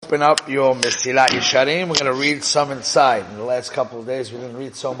open up your Mesilat Yesharim. We're going to read some inside. In the last couple of days we didn't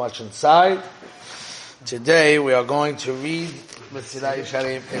read so much inside. Today we are going to read Mesilat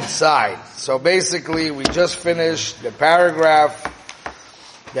Yesharim inside. So basically we just finished the paragraph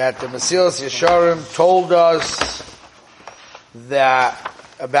that the Mesilat Yesharim told us that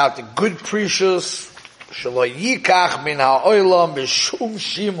about the good precious Shelo Yikach Min HaOlam B'Shum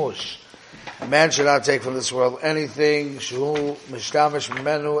Shimush. A man should not take from this world anything. Shu mishtamish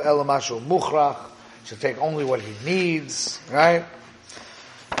mimenu ela mashu mukhrach. Should take only what he needs, right?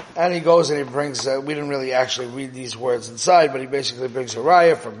 And he goes and he brings. We didn't really actually read these words inside, but he basically brings a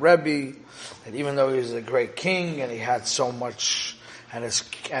raya from Rebbe that even though he was a great king and he had so much, and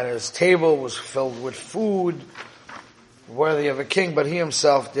his table was filled with food worthy of a king, but he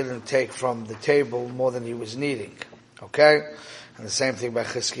himself didn't take from the table more than he was needing. Okay, and the same thing by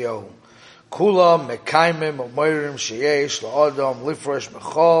Chizkiyahu. Kula mekaimim u'moirim sheyesh la'odom lifresh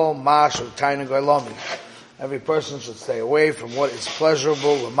b'chol mash u'tayne goylami. Every person should stay away from what is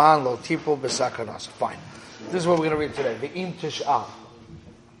pleasurable. L'man lo tipu b'sakanas. Fine. This is what we're going to read today. Ve'im tish'al.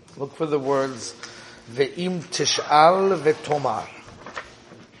 Look for the words ve'im tish'al ve'tomar.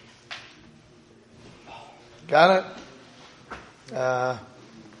 Got it?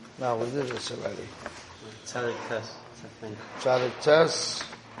 No, we did this already. Tzadik Tes. Tzadik Tes.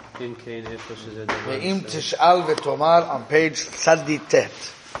 Ve'im tish'al ve'tomar on page Tzaditet.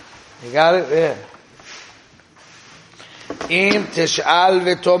 You got it? Yeah. Im tish'al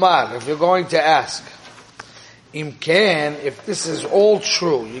ve'tomar. If you're going to ask, Im ken, if this is all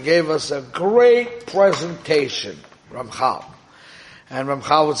true, you gave us a great presentation, Ramchal. And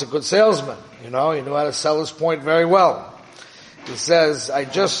Ramchal was a good salesman. You know, he knew how to sell his point very well. He says, I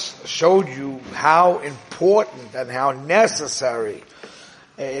just showed you how important and how necessary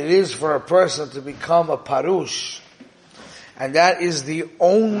it is for a person to become a parush. And that is the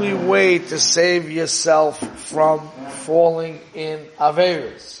only way to save yourself from falling in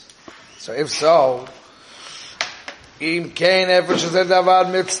Averis. So if so, if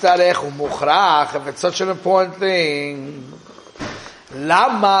it's such an important thing,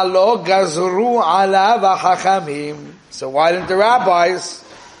 lama lo gazru alav hachamim. So why didn't the rabbis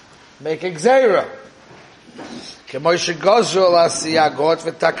make a gzeira? Right?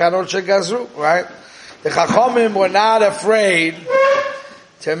 The Chachamim were not afraid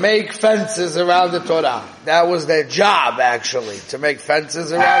to make fences around the Torah. That was their job, actually, to make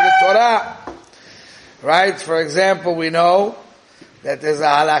fences around the Torah. Right? For example, we know that there's a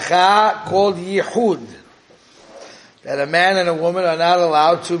halakha called yichud, that a man and a woman are not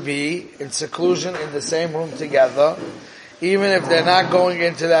allowed to be in seclusion in the same room together, even if they're not going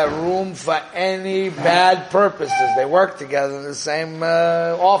into that room for any bad purposes. They work together in the same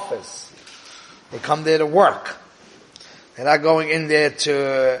office. They come there to work. They're not going in there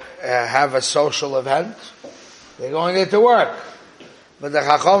to have a social event. They're going there to work. But the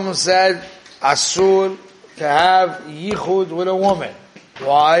Chacham said, asur to have yichud with a woman.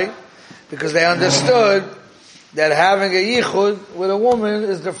 Why? Because they understood that having a yichud with a woman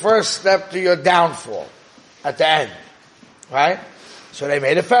is the first step to your downfall at the end. Right? So they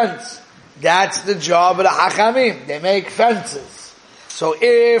made a fence. That's the job of the Hachamim. They make fences. So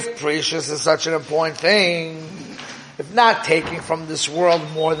if precious is such an important thing, if not taking from this world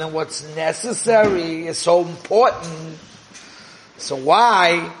more than what's necessary is so important, so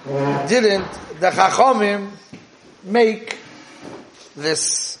why didn't the Chachamim make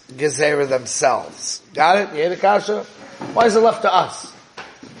this gezerah themselves? Got it? You hear the kasha? Why is it left to us?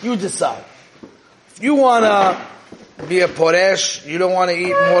 You decide. If you want to be a poresh, you don't want to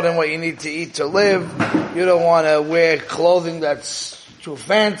eat more than what you need to eat to live, you don't want to wear clothing that's too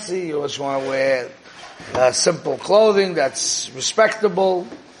fancy, you just want to wear simple clothing that's respectable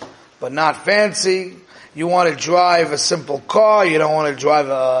but not fancy, you want to drive a simple car, you don't want to drive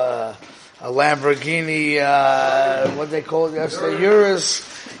a Lamborghini, what they call it yesterday, Urus,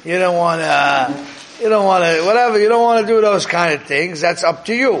 you don't want to, whatever, you don't want to do those kind of things. That's up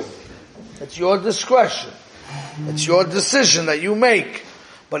to you. It's your discretion. It's your decision that you make.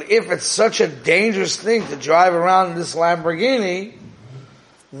 But if it's such a dangerous thing to drive around in this Lamborghini,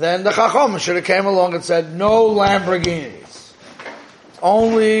 then the Chacham should have came along and said, no Lamborghinis.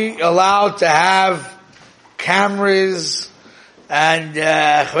 Only allowed to have Camrys and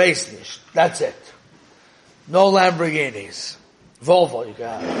Chveisnish. That's it. No Lamborghinis. Volvo you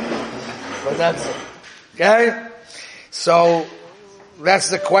got. But that's it. Okay? So, that's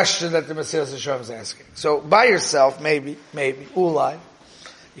the question that the Mesilas Yesharim is asking. So, by yourself, maybe, ulai,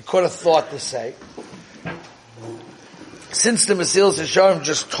 you could have thought to say, since the Mesilas Yesharim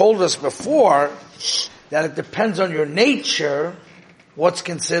just told us before that it depends on your nature, what's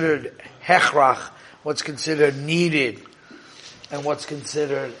considered hechrach, what's considered needed, and what's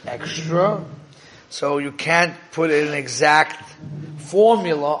considered extra. So you can't put an exact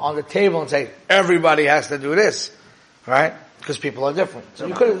formula on the table and say, everybody has to do this, right? Because people are different. So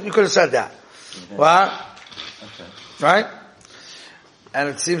you could have said that. What? Okay. Right? And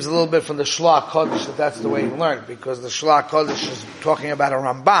it seems a little bit from the Shlach Kodesh that that's the way you learn, because the Shlach Kodesh is talking about a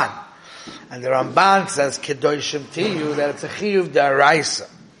Ramban. And the Ramban says, Kedoshim Tiyu, that it's a Chiyuv Daraisa.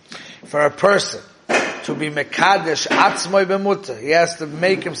 For a person to be Mekadesh Atzmoi B'mutar, he has to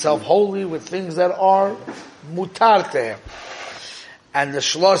make himself holy with things that are mutar to him. And the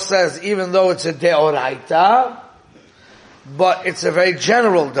Shlosh says, even though it's a Deoraita, but it's a very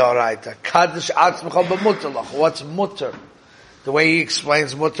general Deoraita. Kadesh Atzmecha B'mutar. What's mutar? The way he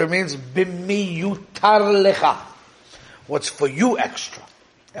explains mutar means bimi yutar lecha. What's for you extra?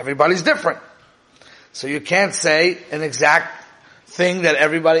 Everybody's different. So you can't say an exact thing that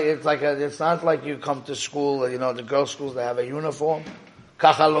everybody, it's not like you come to school, the girls' schools, they have a uniform.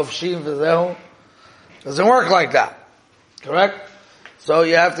 Kacha lovshim v'zehu. Doesn't work like that. Correct? So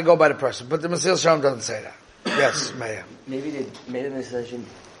you have to go by the person. But the Mesil Shalom doesn't say that. Yes, Meir. Maybe they made a decision,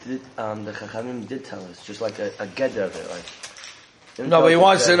 the Chachamim did tell us, just like a gedder of it, like. No, but he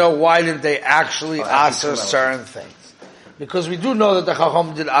wants to know why didn't they actually answer certain things. Because we do know that the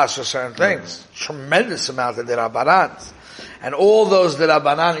Chacham did answer certain things. Tremendous amount of Dirabanans. And all those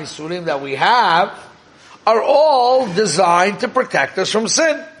Dirabanan Isurim that we have are all designed to protect us from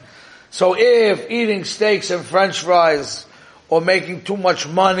sin. So if eating steaks and French fries, or making too much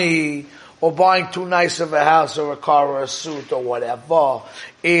money, or buying too nice of a house or a car or a suit or whatever,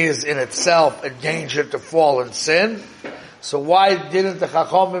 is in itself a danger to fall in sin, so why didn't the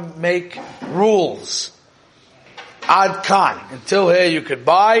Chachamim make rules? Ad kan. Until here you could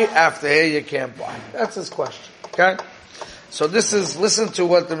buy, after here you can't buy. That's his question. Okay? So listen to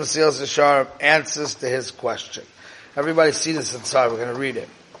what the Mesilas Yesharim answers to his question. Everybody see this inside. We're going to read it.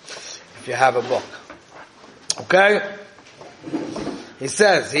 If you have a book. Okay? He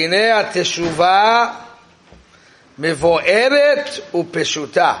says, Hinei teshuvah mevo'eret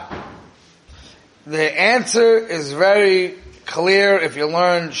upeshuta. The answer is very clear. If you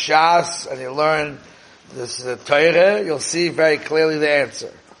learn Shas and you learn this Torah, you'll see very clearly the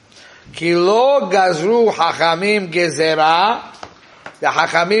answer. Ki lo gazru hachamim gezerah. The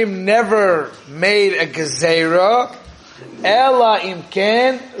hachamim never made a gezerah. Ela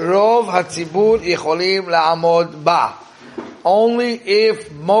imken rov hatzibur yicholim la'amod ba. Only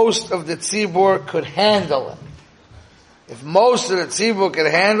if most of the tzibur could handle it. If most of the tzibur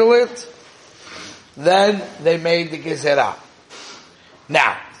could handle it, then they made the gezerah.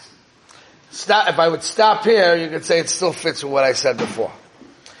 Now, if I would stop here, you could say it still fits with what I said before.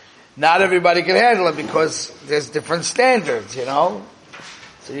 Not everybody can handle it because there's different standards, So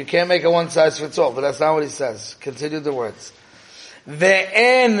you can't make a one size fits all, but that's not what he says. Continue the words.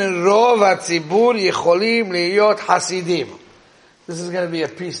 Ve'en rov hatzibur yicholim liyot hasidim. This is going to be a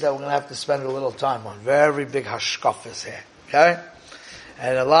piece that we're going to have to spend a little time on. Very big hashkafas here. Okay?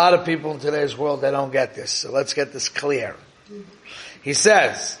 And a lot of people in today's world, they don't get this. So let's get this clear. He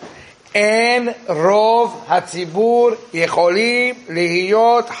says, En rov hatzibur yecholim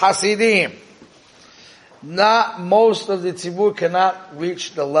lihiyot hasidim. Not most of the tzibur cannot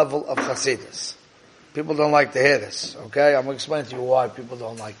reach the level of chasidus. People don't like to hear this. Okay? I'm going to explain to you why people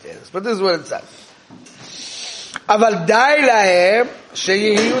don't like to hear this. But this is what it says. Aval dai lahem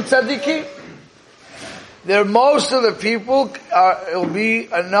sheyihiyu tzadikim. Most of the people, it will be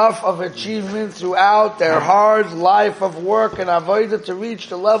enough of achievement throughout their hard life of work and avodah to reach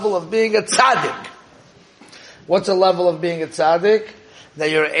the level of being a tzaddik. What's a level of being a tzaddik?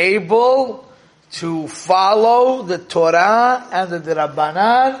 That you're able to follow the Torah and the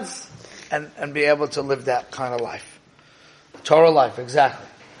Rabbanans and be able to live that kind of life. Torah life, exactly.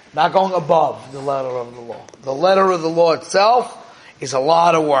 Not going above the letter of the law. The letter of the law itself is a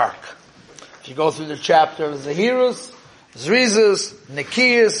lot of work. If you go through the chapter of Zahirus, Zrizas,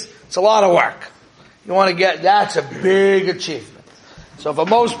 Nikiyas, it's a lot of work. You want to that's a big achievement. So for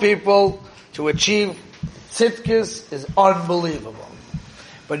most people, to achieve Tzidkis is unbelievable.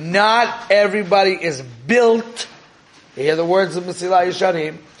 But not everybody is built, you hear the words of Mesilas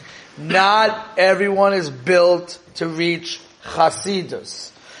Yesharim, not everyone is built to reach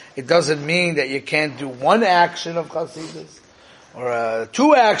Chasidus. It doesn't mean that you can't do one action of Chasidus, or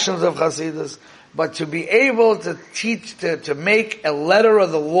two actions of Chasidus, but to be able to teach, to make a letter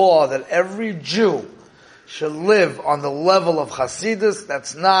of the law that every Jew should live on the level of Chasidus,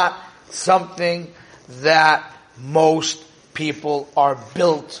 that's not something that most people are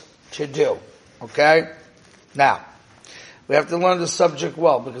built to do. Okay? Now, We have to learn the subject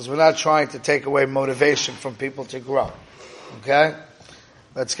well, because we're not trying to take away motivation from people to grow. Okay?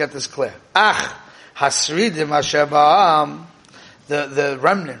 Let's get this clear. Hasridim asher ba'am, the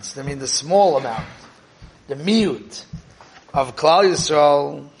remnants, I mean the small amount, the miut of Klal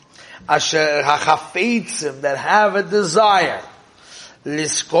Yisrael, asher hachafeitzim, that have a desire,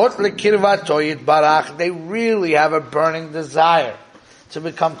 liskot lekirvato yitbarach, they really have a burning desire to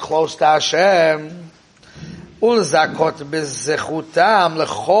become close to Hashem, ulzakot bizechutam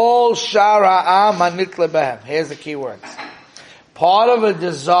lechol shar ha'am hanitle behem. Here's the key words. Part of a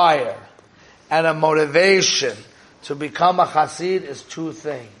desire and a motivation to become a chassid is two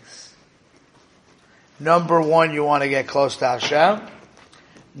things. Number one, you want to get close to Hashem.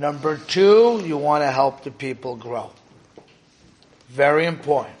 Number two, you want to help the people grow. Very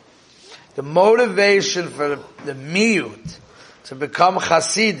important. The motivation for the miut to become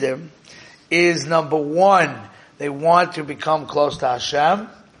chassidim is, number one, they want to become close to Hashem.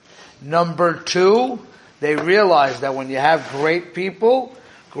 Number two, they realize that when you have great people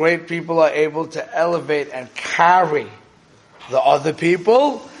are able to elevate and carry the other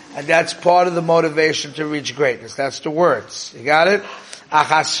people, and that's part of the motivation to reach greatness. That's the words. You got it?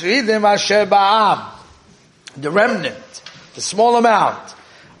 Achasridim asher ba'am, the remnant, the small amount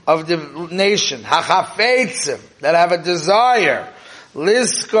of the nation, hachafeitzim, that have a desire,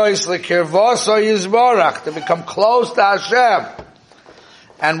 liskois lekirvoso yizborach, to become close to Hashem.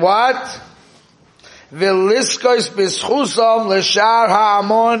 And what? V'liskois b'schusom l'shar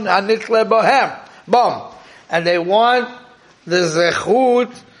ha'amon hanitle bohem. Boom. And they want the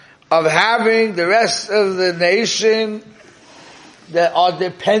zechut of having the rest of the nation that are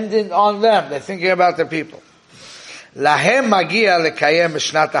dependent on them. They're thinking about the people. Lahem magia lekayem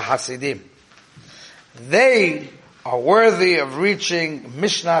mishnat hasidim. They are worthy of reaching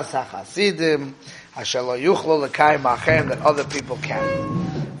Mishnat HaChasidim, asher lo yuchlo lekayem achem, that other people can.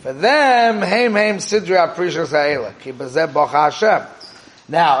 For them, heim sidri aprishas ha'ela, ki bezeh bocha Hashem.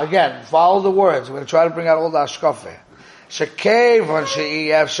 Now, again, follow the words. We're going to try to bring out all the ashkafeh. Shekevon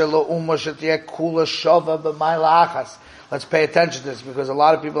she'iev shelo umo shetiyeh kula shova b'mayla achas. Let's pay attention to this, because a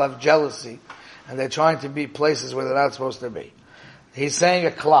lot of people have jealousy, and they're trying to be places where they're not supposed to be. He's saying a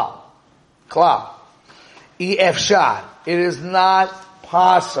klal. Klal. Efshar. It is not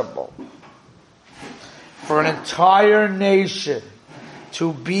possible for an entire nation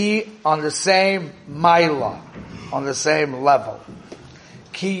to be on the same maila, on the same level.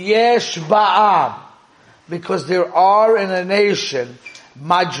 Ki yesh ba'am, because there are in a nation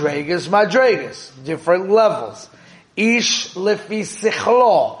madregas, different levels. Ish lefi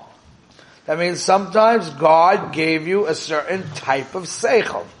sichlo. That means sometimes God gave you a certain type of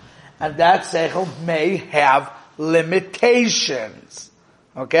seichel, and that seichel may have limitations.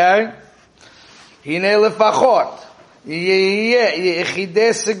 Okay? Hine lefachot. There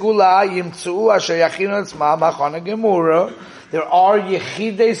are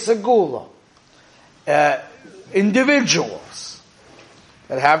yechidei segula, individuals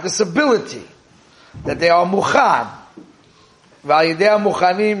that have this ability, that they are mukhan. V'alidei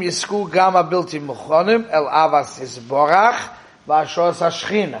mukhanim yisku gam abilti mukhanim el avas yisborach v'ashos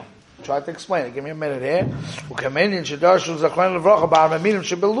hashchina. Try to explain it. Give me a minute here. U'kamenin shedarshu zachron levrocha ba'armaminim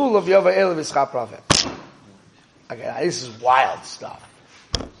shebelulav yova ele v'schap prophet. Okay, now this is wild stuff.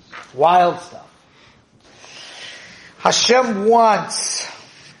 Wild stuff. Hashem wants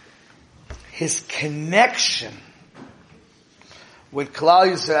His connection with Klal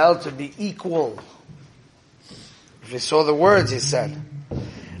Yisrael to be equal. If you saw the words, He said,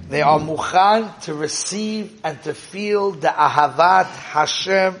 they are mukhan to receive and to feel the ahavat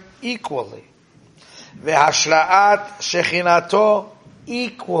Hashem equally. V'hashra'at shechinato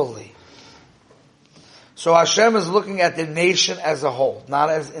equally. So Hashem is looking at the nation as a whole,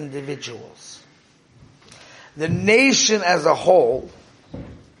 not as individuals. The nation as a whole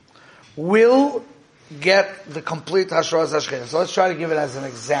will get the complete Hashras Hashchina. So let's try to give it as an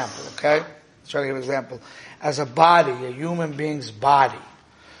example, okay? Let's try to give an example. As a body, a human being's body,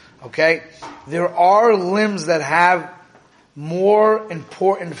 okay? There are limbs that have more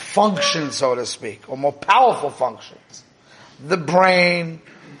important functions, so to speak, or more powerful functions. The brain,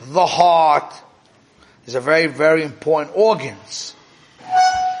 the heart, these are very, very important organs.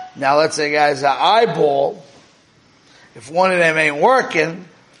 Now let's say, guys, an eyeball, if one of them ain't working,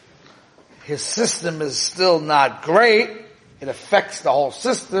 his system is still not great. It affects the whole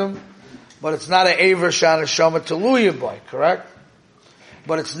system, but it's not an Eiver Shana Shoma Teluya boy, correct?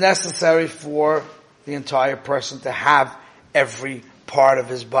 But it's necessary for the entire person to have every part of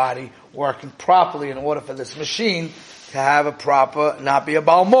his body working properly in order for this machine to have a proper, not be a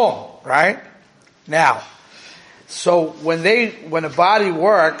balmon, right? Now, So when a body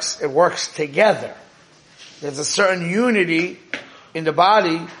works, it works together. There's a certain unity in the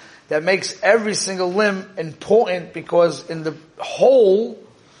body that makes every single limb important, because in the whole,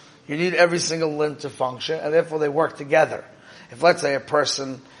 you need every single limb to function, and therefore they work together. If, let's say, a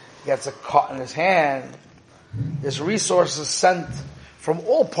person gets a cut in his hand, there's resources sent from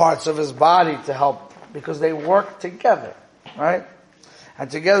all parts of his body to help, because they work together, right? And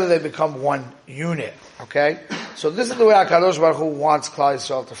together they become one unit, okay? So this is the way HaKadosh Baruch Hu wants Klal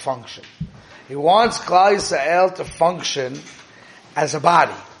Yisrael to function. He wants Klal Yisrael to function as a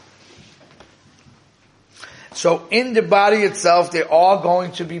body. So in the body itself, there are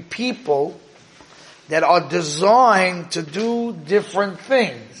going to be people that are designed to do different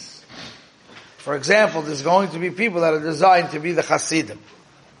things. For example, there's going to be people that are designed to be the Hasidim.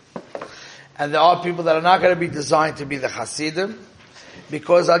 And there are people that are not going to be designed to be the Hasidim,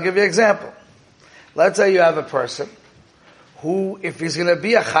 because I'll give you an example. Let's say you have a person who, if he's going to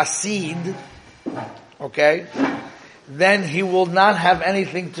be a Hasid, okay, then he will not have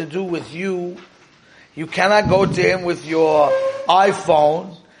anything to do with you. You cannot go to him with your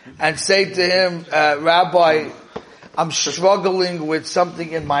iPhone and say to him, Rabbi, I'm struggling with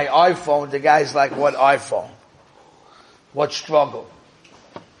something in my iPhone. The guy's like, what iPhone? What struggle?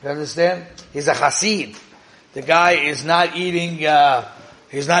 You understand? He's a Hasid. The guy is not eating,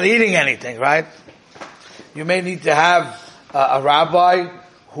 he's not eating anything, right? You may need to have a rabbi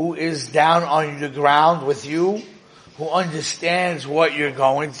who is down on the ground with you, who understands what you're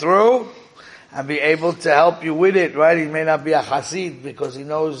going through, and be able to help you with it, right? He may not be a Hasid because he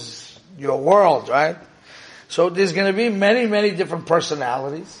knows your world, right? So there's going to be many, many different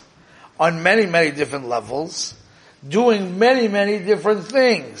personalities on many, many different levels, doing many, many different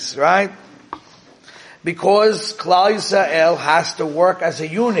things, right? Because Klal Yisrael has to work as a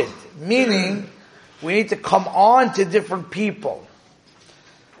unit, meaning we need to come on to different people.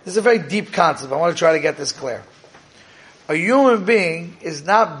 This is a very deep concept. I want to try to get this clear. A human being is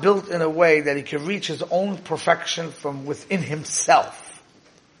not built in a way that he can reach his own perfection from within himself.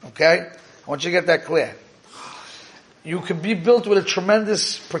 Okay? I want you to get that clear. You can be built with a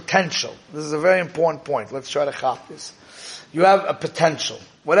tremendous potential. This is a very important point. Let's try to chop this. You have a potential.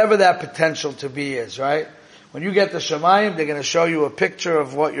 Whatever that potential to be is, right? When you get to Shemayim, they're going to show you a picture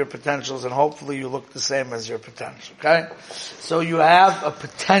of what your potential is, and hopefully you look the same as your potential. Okay? So you have a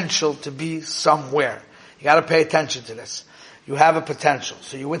potential to be somewhere. You got to pay attention to this. You have a potential.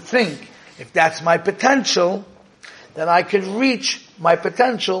 So you would think, if that's my potential, then I could reach my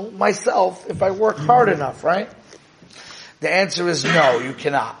potential myself if I work hard enough, right? The answer is no, you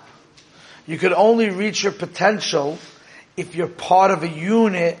cannot. You could only reach your potential if you're part of a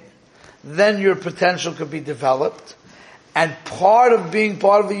unit. Then your potential could be developed. And part of being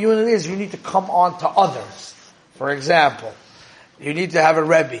part of a unit is you need to come on to others. For example, you need to have a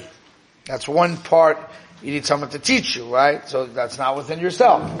Rebbe. That's one part. You need someone to teach you, right? So that's not within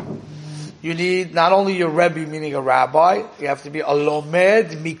yourself. You need not only your Rebbe, meaning a rabbi, you have to be a lomed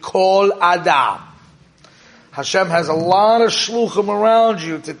mikol adam. Hashem has a lot of shluchim around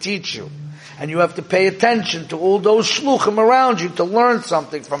you to teach you. And you have to pay attention to all those shluchim around you to learn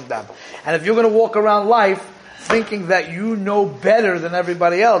something from them. And if you're going to walk around life thinking that you know better than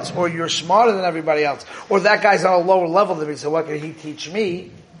everybody else, or you're smarter than everybody else, or that guy's on a lower level than me, so what can he teach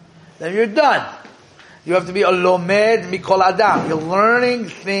me? Then you're done. You have to be a lomed mikol adam. You're learning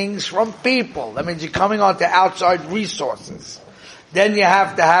things from people. That means you're coming onto outside resources. Then you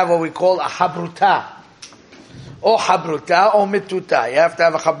have to have what we call a habruta. Or habruta or mituta. You have to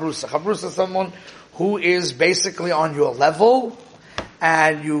have a chabrusa. Chabrusa is someone who is basically on your level,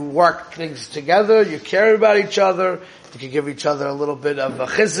 and you work things together, you care about each other, you can give each other a little bit of a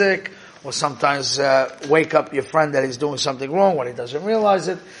chizik, or sometimes wake up your friend that he's doing something wrong when he doesn't realize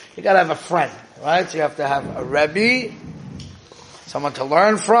it. You gotta have a friend, right? So you have to have a Rebbe, someone to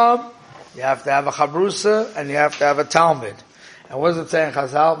learn from, you have to have a chabrusa, and you have to have a Talmud. And what does it say in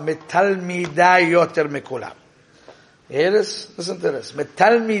Chazal? Mitalmidai yoter mikulam. You hear this? Listen to this.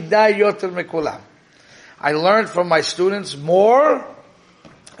 Mitalmidai yoter mikulam. I learned from my students more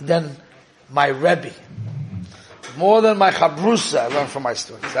than my Rebbe. More than my chabrusa I learned from my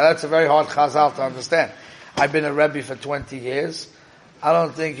students. Now, that's a very hard chazal to understand. I've been a Rebbe for 20 years. I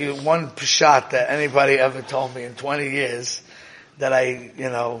don't think one pshat that anybody ever told me in 20 years that I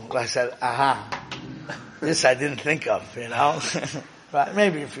said, aha, this I didn't think of, Right?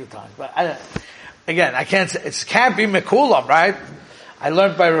 Maybe a few times. But I can't say, it can't be Mekulam, right? I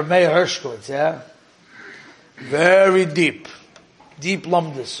learned by Ramey Hershkowitz, yeah? Very deep. Deep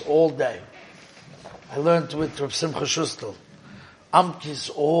lumdus all day. I learned with Reb Simcha Shustel.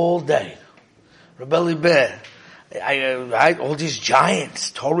 Amkis all day. Rebbe Bear. Right? All these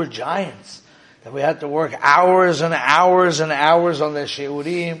giants, Torah giants, that we had to work hours and hours and hours on their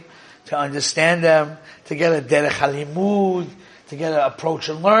shiurim to understand them, to get a derech halimud, to get an approach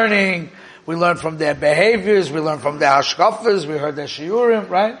in learning. We learned from their behaviors, we learned from their hashkafas, we heard their shiurim,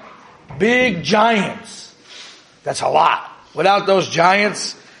 right? Big giants. That's a lot. Without those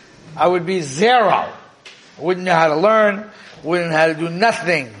giants, I would be zero. I wouldn't know how to learn, wouldn't know how to do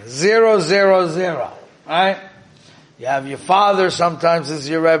nothing. 0, 0, 0. Right? You have your father, sometimes is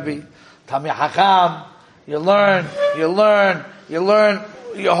your Rebbe. Tamil Hakam. You learn,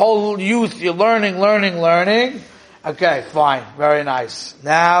 your whole youth, you're learning. Okay, fine, very nice.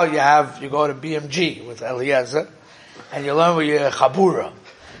 Now you go to BMG with Eliezer, and you learn with your Chabura.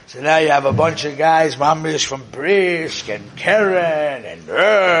 So now you have a bunch of guys, Mamish from Brisk and Keren and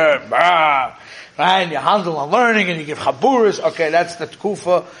right? And you handle on learning and you give Chaburas. Okay, that's the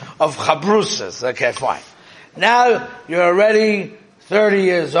Tkufa of Chabrusas. Okay, fine. Now you're already 30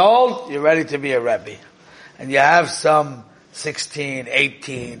 years old, you're ready to be a Rebbe. And you have some 16,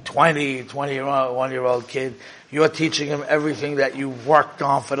 18, 20, 21-year-old kid. You're teaching him everything that you worked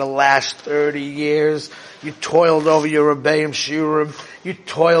on for the last 30 years. You toiled over your Rebbeim Shiurim. You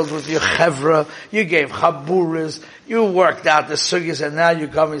toiled with your Chevra. You gave Chaburas. You worked out the Sugis, and now you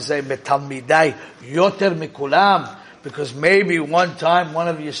come and say, Betalmidai, Yoter Mikulam. Because maybe one time one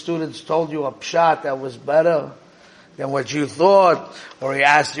of your students told you a pshat that was better than what you thought, or he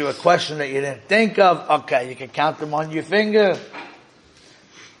asked you a question that you didn't think of. Okay, you can count them on your finger.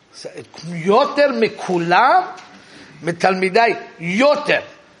 Yoter mikulam mitalmidai. Yoter.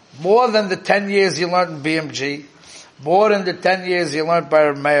 More than the 10 years you learned in BMG. More than the 10 years you learned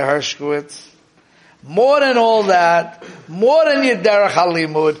by Meir Hershkowitz. More than all that. More than your derech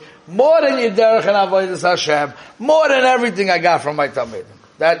halimud. More than your derech and avodas Hashem. More than everything I got from my Talmidim.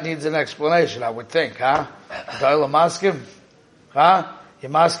 That needs an explanation, I would think, huh? Your maskim?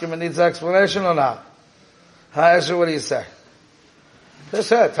 It needs an explanation or not? Ezra, what do you say? Just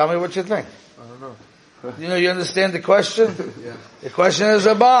say it. Tell me what you think. I don't know. You understand the question? Yeah. The question is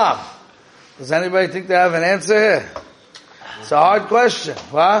a bomb. Does anybody think they have an answer here? It's a hard question.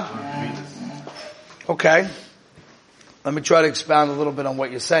 What? Okay. Let me try to expound a little bit on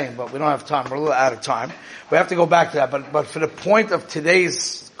what you're saying, but we don't have time. We're a little out of time. We have to go back to that. But for the point of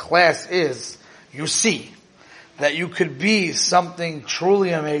today's class is, you see that you could be something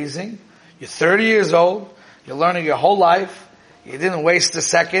truly amazing. You're 30 years old. You're learning your whole life. You didn't waste a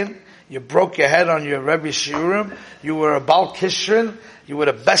second. You broke your head on your Rebbe Shiurim. You were a Bal Kishrin. You were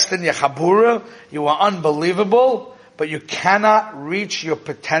the best in your Chabura. You were unbelievable. But you cannot reach your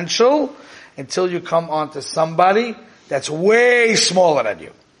potential until you come onto somebody that's way smaller than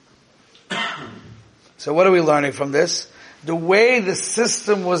you. So what are we learning from this? The way the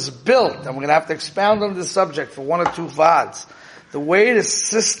system was built, and we're going to have to expound on this subject for 1 or 2 vads. The way the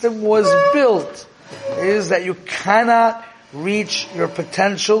system was built is that you cannot reach your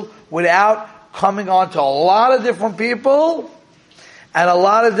potential without coming on to a lot of different people, and a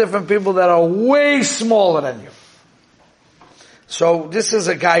lot of different people that are way smaller than you. So this is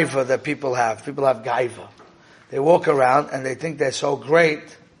a gaiva that people have. People have gaiva. They walk around and they think they're so great,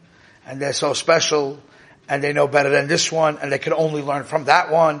 and they're so special, and they know better than this one, and they can only learn from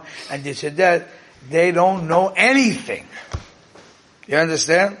that one, and this and that. They don't know anything. You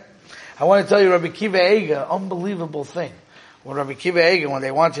understand? I want to tell you Rabbi Kiva Eiger, unbelievable thing. When Rabbi Kiva Eiger, when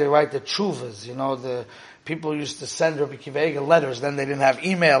they wanted to write the tshuvas, the people used to send Rabbi Kiva Eiger letters, then they didn't have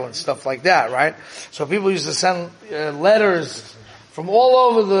email and stuff like that, right? So people used to send letters from all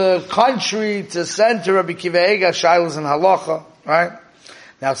over the country to send to Rabbi Kiva Eiger, Shilas and Halacha, right?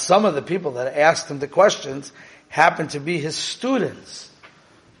 Now some of the people that asked him the questions happened to be his students.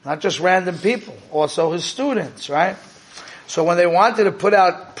 Not just random people, also his students, right? So when they wanted to put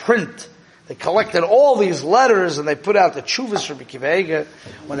out print, they collected all these letters and they put out the tshuvas for Rabbi Kiva Eiger.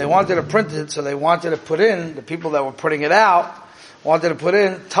 When they wanted to print it, so they wanted to put in, the people that were putting it out, wanted to put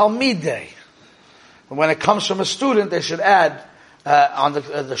in Talmidei. And when it comes from a student, they should add, on the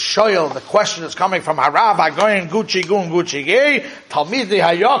shoyel, the question is coming from Harav, Hagoyin, Gucci, Gun, Gucci, Gay, Talmidei,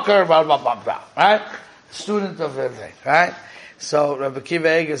 Hayoker, blah, blah, blah, blah, right? Student of everything, right? So Rabbi Kiva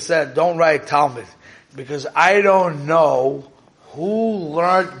Eiger said, don't write Talmud, because I don't know who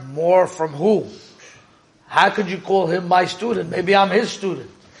learned more from who. How could you call him my student? Maybe I'm his student.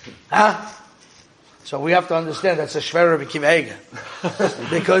 Huh? So we have to understand that's a shver Rabbi Kiva Eiger.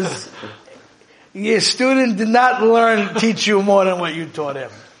 Because your student did not teach you more than what you taught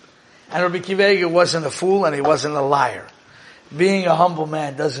him. And Rabbi Kiva Eiger wasn't a fool and he wasn't a liar. Being a humble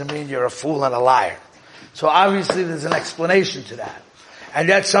man doesn't mean you're a fool and a liar. So obviously there's an explanation to that. And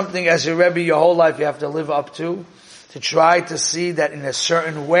that's something as a Rebbe your whole life you have to live up to. to try to see that in a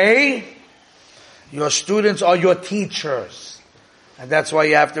certain way, your students are your teachers. And that's why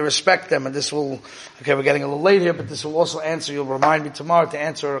you have to respect them. And this will, okay, we're getting a little late here, but this will also answer, you'll remind me tomorrow to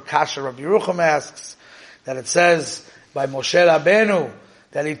answer a kasha Rabbi Yerucham asks, that it says by Moshe Rabbeinu,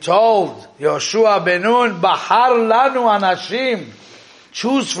 that he told Yoshua ben Nun, Bahar lanu anashim,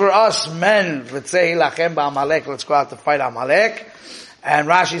 choose for us men, let's go out to fight Amalek. And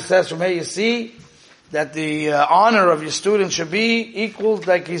Rashi says from here you see that the honor of your student should be equal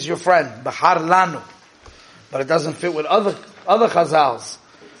like he's your friend. Bahar lanu. But it doesn't fit with other chazals.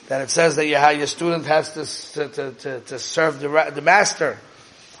 That it says that your student has to serve the master.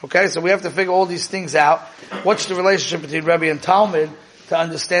 Okay, so we have to figure all these things out. What's the relationship between Rebbe and Talmud to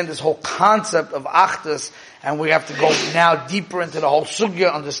understand this whole concept of Achdus? And we have to go now deeper into the whole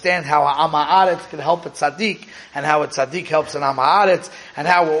sugya, understand how Am Haaretz can help a tzaddik, and how a tzaddik helps an Am Haaretz, and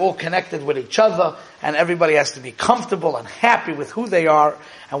how we're all connected with each other, and everybody has to be comfortable and happy with who they are,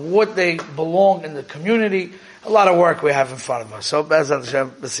 and what they belong in the community. A lot of work we have in front of us. So, Be'ezrat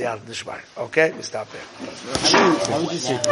Hashem, B'siyat D'Shmai. Okay, we stop there.